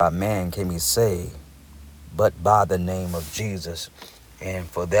man can be saved, but by the name of Jesus. And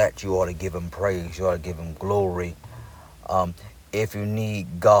for that, you ought to give him praise. You ought to give him glory. Um, if you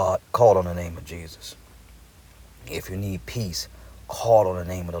need God, call on the name of Jesus. If you need peace, call on the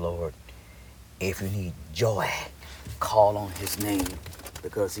name of the Lord. If you need joy, call on his name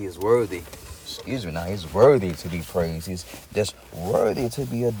because he is worthy. Excuse me now, he's worthy to be praised. He's just worthy to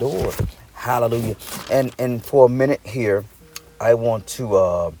be adored. Hallelujah. And for a minute here, I want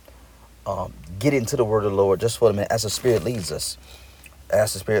to get into the word of the Lord just for a minute as the Spirit leads us.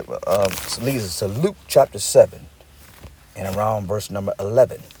 As the Spirit leads us to Luke chapter 7 and around verse number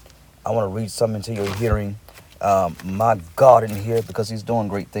 11. I want to read something into your hearing. My God in here because he's doing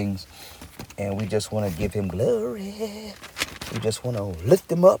great things. And we just want to give him glory. We just want to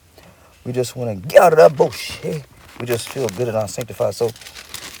lift him up. We just want to get out of that bullshit. We just feel good in our sanctified soul.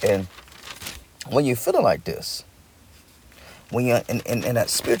 And when you're feeling like this, when you're in that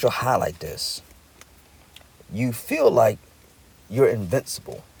spiritual high like this, you feel like you're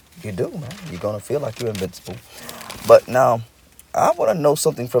invincible. You do, man. You're going to feel like you're invincible. But now, I want to know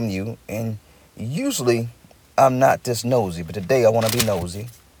something from you. And usually, I'm not this nosy. But today, I want to be nosy.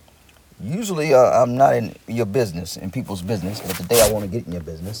 Usually, I'm not in your business, in people's business. But today, I want to get in your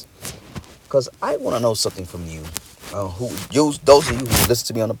business. Because I want to know something from you. Those of you who listen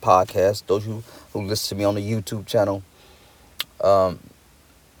to me on the podcast, those of you who listen to me on the YouTube channel.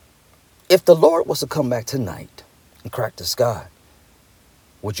 If the Lord was to come back tonight and crack the sky,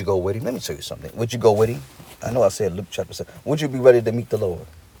 would you go with him? Let me tell you something. Would you go with him? I know I said Luke chapter 7. Would you be ready to meet the Lord?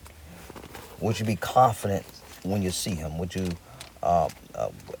 Would you be confident when you see him? Would you,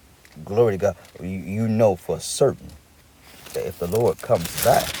 glory to God, you know for certain that if the Lord comes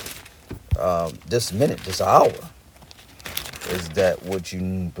back this minute, this hour, is that would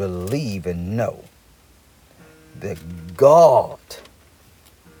you believe and know that God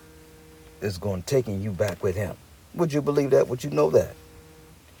is going to taking you back with him? Would you believe that? Would you know that?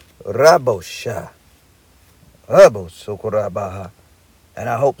 Rabosha. Rabosokorabaha. And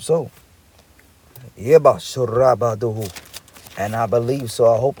I hope so. Yebasorabaduhu. And I believe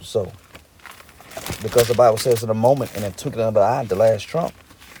so. I hope so. Because the Bible says in a moment, in a twinkling of an eye, the last trumpet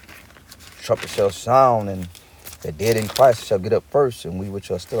shall sound, and the dead in Christ shall get up first, and we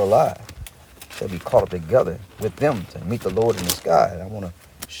which are still alive shall be caught up together with them to meet the Lord in the sky. And I want to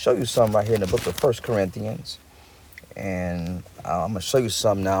show you something right here in the book of 1 Corinthians. And I'm going to show you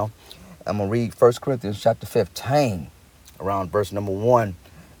some now. I'm going to read 1 Corinthians chapter 15, around verse number 1.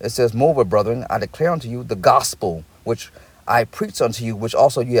 It says, "Moreover, brethren, I declare unto you the gospel, which I preach unto you, which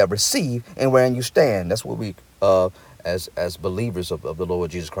also you have received, and wherein you stand." That's what we, as believers of the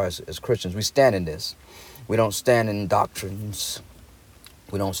Lord Jesus Christ, as Christians, we stand in this. We don't stand in doctrines.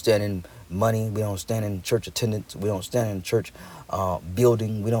 We don't stand in money. We don't stand in church attendance. We don't stand in church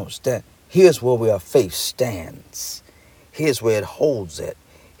building. We don't stand. Here's where our faith stands. Here's where it holds it.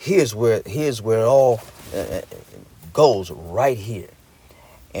 Here's where it all goes right here.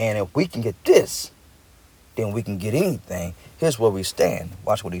 And if we can get this, then we can get anything. Here's where we stand.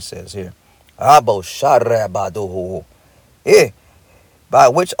 Watch what he says here. Abo sharabadoho. By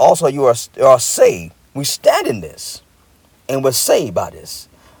which also you are saved. We stand in this. And we're saved by this.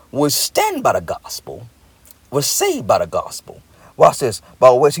 We stand by the gospel. We're saved by the gospel. Watch this.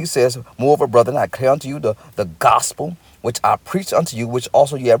 By which he says, "Moreover, brethren, I declare unto you the gospel, which I preach unto you, which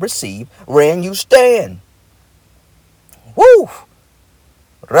also you have received, wherein you stand." Woo!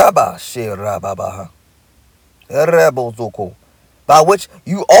 Rabba she rababaha. Rebozuko. By which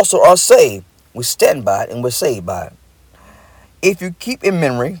you also are saved. We stand by it and we're saved by it. If you keep in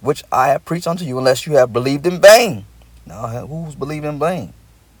memory, which I have preached unto you, unless you have believed in vain. Now, who's believed in vain?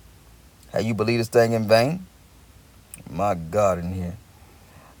 Have you believed this thing in vain? My God in here.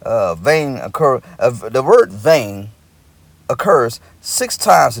 The word vain occurs 6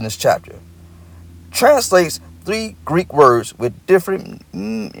 times in this chapter. Translates 3 Greek words with different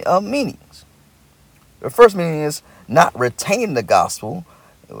meanings. The first meaning is not retaining the gospel,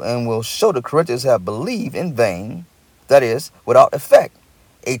 and will show the Corinthians have believed in vain, that is, without effect.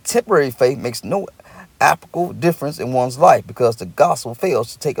 A temporary faith makes no applicable difference in one's life because the gospel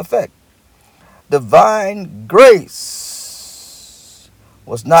fails to take effect. Divine grace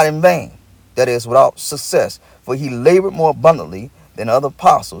was not in vain, that is, without success, for he labored more abundantly than other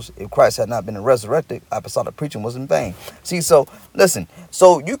apostles. If Christ had not been resurrected, apostolic preaching was in vain. See, so listen,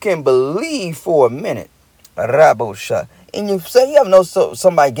 so you can believe for a minute, Rabosha, and you say you ever know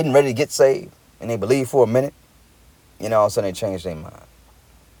somebody getting ready to get saved, and they believe for a minute, all of a sudden they change their mind.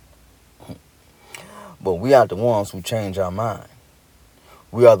 But we are the ones who change our mind.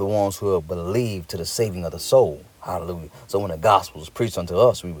 We are the ones who have believed to the saving of the soul. Hallelujah. So when the gospel is preached unto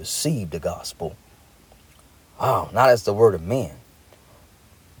us, we receive the gospel. Oh, not as the word of man,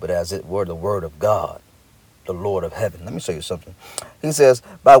 but as it were the word of God, the Lord of heaven. Let me show you something. He says,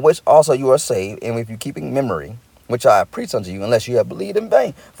 by which also you are saved, and if you keep in memory, which I have preached unto you, unless you have believed in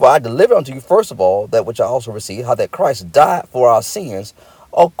vain. For I delivered unto you first of all that which I also received, how that Christ died for our sins,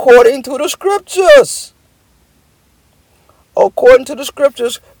 according to the scriptures. According to the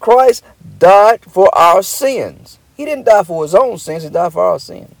scriptures, Christ died for our sins. He didn't die for his own sins, he died for our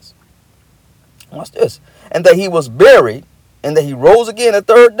sins. Watch this. And that he was buried, and that he rose again the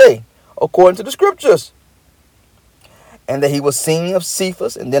third day, according to the scriptures. And that he was seen of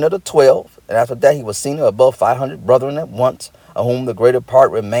Cephas, and then of the 12. And after that he was seen of above 500 brethren at once, of whom the greater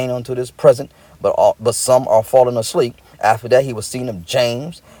part remain unto this present, but some are fallen asleep. After that he was seen of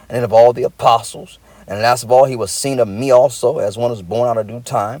James, and then of all the apostles. And last of all he was seen of me also, as one is born out of due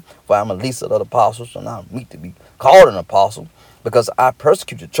time. For I am the least of the apostles, and not meet to be called an apostle, because I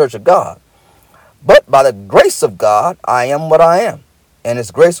persecute the church of God. But by the grace of God I am what I am. And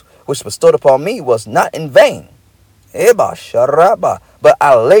his grace which bestowed upon me was not in vain. But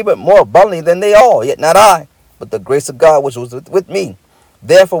I labored more abundantly than they all, yet not I, but the grace of God which was with me.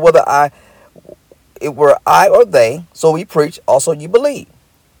 Therefore, whether it were I or they, so we preach, also you believe.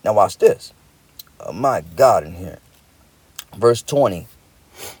 Now watch this. Oh my God, in here. Verse 20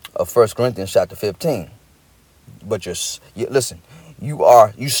 of 1 Corinthians chapter 15. But listen,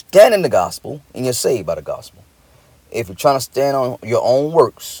 you stand in the gospel, and you're saved by the gospel. If you're trying to stand on your own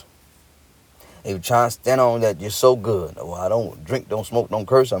works, if you're trying to stand on that you're so good, well, I don't drink, don't smoke, don't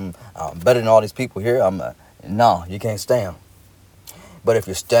curse, I'm better than all these people here, no, you can't stand. But if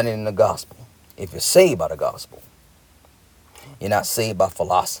you're standing in the gospel, if you're saved by the gospel, you're not saved by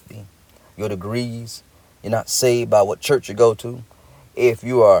philosophy, your degrees, you're not saved by what church you go to. If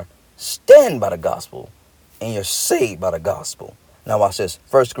you are stand by the gospel and you're saved by the gospel. Now watch this,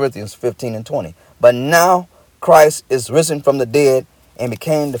 1 Corinthians 15 and 20. But now Christ is risen from the dead, and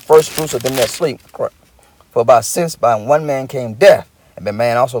became the first fruits of them that sleep. For by one man came death, and by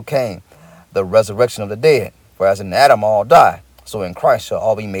man also came the resurrection of the dead. For as in Adam all die, so in Christ shall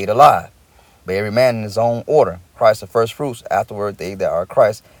all be made alive. But every man in his own order. Christ the first fruits, afterward they that are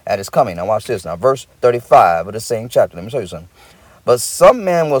Christ at his coming. Now watch this. Now verse 35 of the same chapter. Let me show you something. But some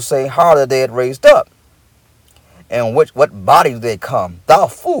men will say, how are the dead raised up? And what body do they come? Thou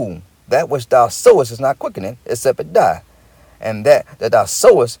fool, that which thou sowest is not quickening, except it die. And that thou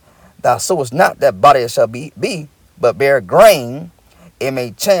sowest not that body shall be, but bear grain. It may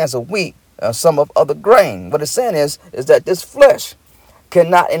chance a wheat and some of other grain. What it's saying is that this flesh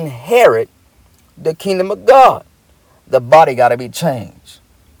cannot inherit the kingdom of God. The body got to be changed.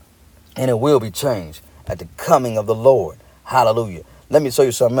 And it will be changed at the coming of the Lord. Hallelujah. Let me show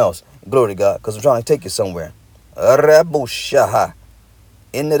you something else. Glory to God, because I'm trying to take you somewhere. Rabushaha.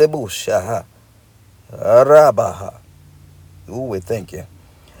 Inedebushaha. Rabaha. Ooh, we thank you.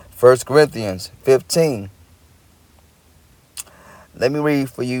 1 Corinthians 15. Let me read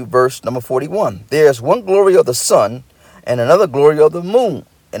for you verse number 41. There is one glory of the sun, and another glory of the moon,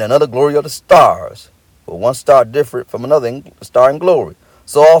 and another glory of the stars. For one star different from another star in glory.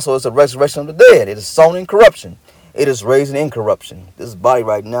 So also is the resurrection of the dead. It is sown in corruption. It is raised in incorruption. This body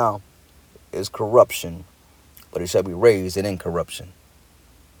right now is corruption, but it shall be raised in incorruption.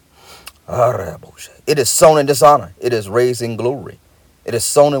 It is sown in dishonor. It is raised in glory. It is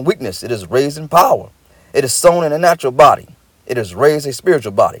sown in weakness. It is raised in power. It is sown in a natural body. It is raised a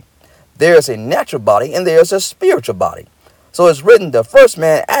spiritual body. There is a natural body and there is a spiritual body. So it's written, the first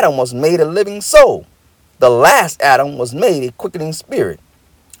man, Adam, was made a living soul. The last Adam was made a quickening spirit.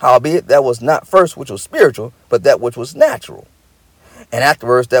 Howbeit, that was not first which was spiritual, but that which was natural. And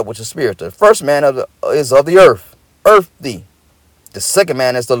afterwards, that which is spiritual. The first man is of the earth, earthly. The second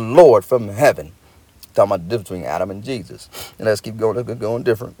man is the Lord from heaven. Talking about the difference between Adam and Jesus. And let's keep going. Let's keep going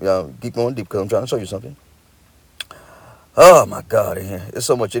different. Keep going deep, because I'm trying to show you something. Oh my God, in here. There's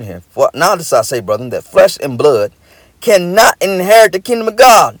so much in here. For now this I say, brethren, that flesh and blood cannot inherit the kingdom of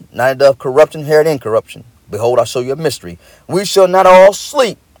God. Neither doth corruption inherit incorruption. Behold, I show you a mystery. We shall not all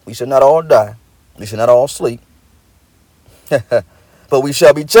sleep. We shall not all die. We shall not all sleep. But we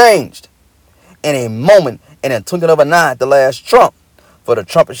shall be changed in a moment, in a twinkling of an eye, at the last trump. For the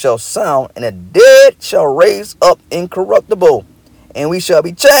trumpet shall sound, and the dead shall raise up incorruptible, and we shall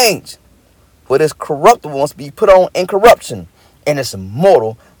be changed. For this corruptible must be put on incorruption, and this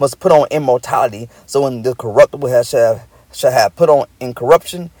immortal must put on immortality. So when the corruptible shall have put on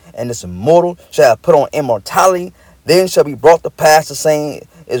incorruption, and this immortal shall have put on immortality, then shall be brought to pass the saying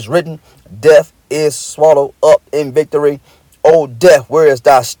is written, death is swallowed up in victory. O death, where is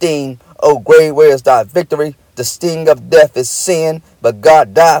thy sting? O grave, where is thy victory? The sting of death is sin, but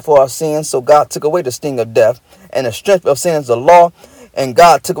God died for our sins, so God took away the sting of death. And the strength of sin is the law, and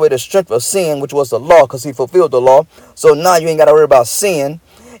God took away the strength of sin, which was the law, because he fulfilled the law. So now you ain't got to worry about sin,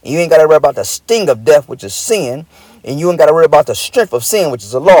 and you ain't got to worry about the sting of death, which is sin, and you ain't got to worry about the strength of sin, which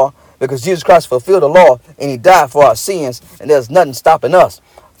is the law, because Jesus Christ fulfilled the law, and he died for our sins, and there's nothing stopping us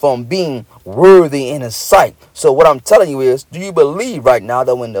from being worthy in his sight. So what I'm telling you is, do you believe right now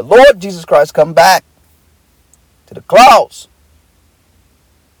that when the Lord Jesus Christ come back to the clouds,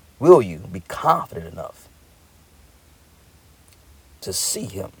 will you be confident enough to see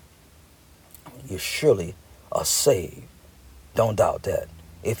him? You surely are saved. Don't doubt that.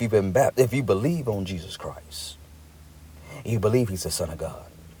 If you've been baptized, if you believe on Jesus Christ, you believe he's the Son of God,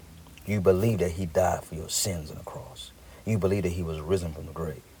 you believe that he died for your sins on the cross, you believe that he was risen from the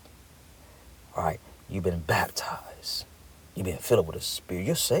grave, all right, you've been baptized, you've been filled with the Spirit,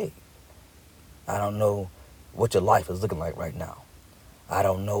 you're saved. I don't know what your life is looking like right now. I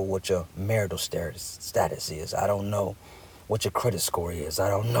don't know what your marital status is. I don't know what your credit score is. I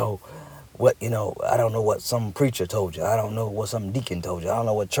don't know I don't know what some preacher told you. I don't know what some deacon told you. I don't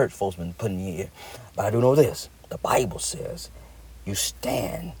know what church folks been putting in your ear. But I do know this. The Bible says you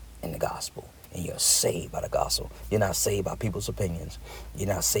stand in the gospel and you're saved by the gospel. You're not saved by people's opinions. You're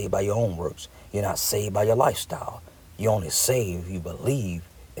not saved by your own works. You're not saved by your lifestyle. You're only saved if you believe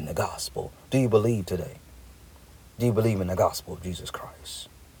in the gospel. Do you believe today? Do you believe in the gospel of Jesus Christ?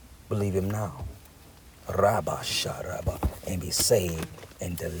 Believe him now. Rabba Sharaba, and be saved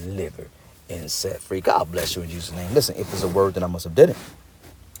and delivered and set free. God bless you in Jesus' name. Listen, if it's a word, then I must have did it.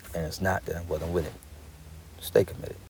 And it's not, then I wasn't with it. Stay committed.